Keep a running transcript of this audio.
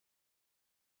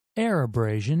Air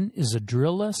abrasion is a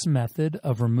drill-less method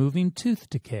of removing tooth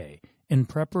decay in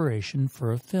preparation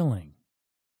for a filling.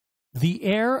 The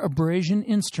air abrasion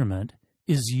instrument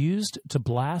is used to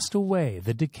blast away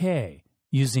the decay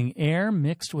using air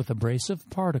mixed with abrasive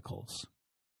particles.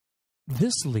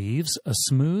 This leaves a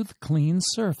smooth, clean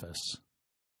surface.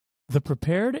 The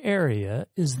prepared area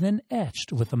is then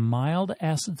etched with a mild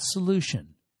acid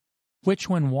solution, which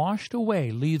when washed away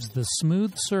leaves the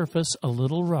smooth surface a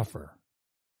little rougher.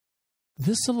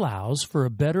 This allows for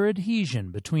a better adhesion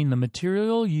between the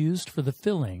material used for the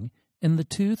filling and the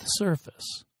tooth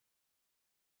surface.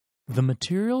 The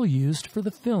material used for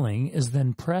the filling is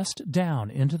then pressed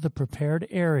down into the prepared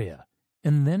area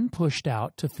and then pushed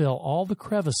out to fill all the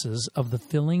crevices of the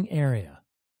filling area.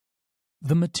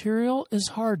 The material is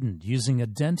hardened using a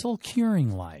dental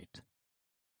curing light.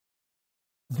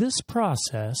 This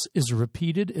process is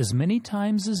repeated as many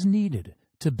times as needed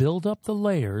to build up the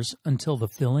layers until the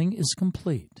filling is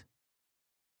complete.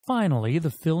 Finally,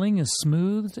 the filling is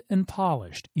smoothed and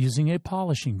polished using a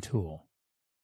polishing tool.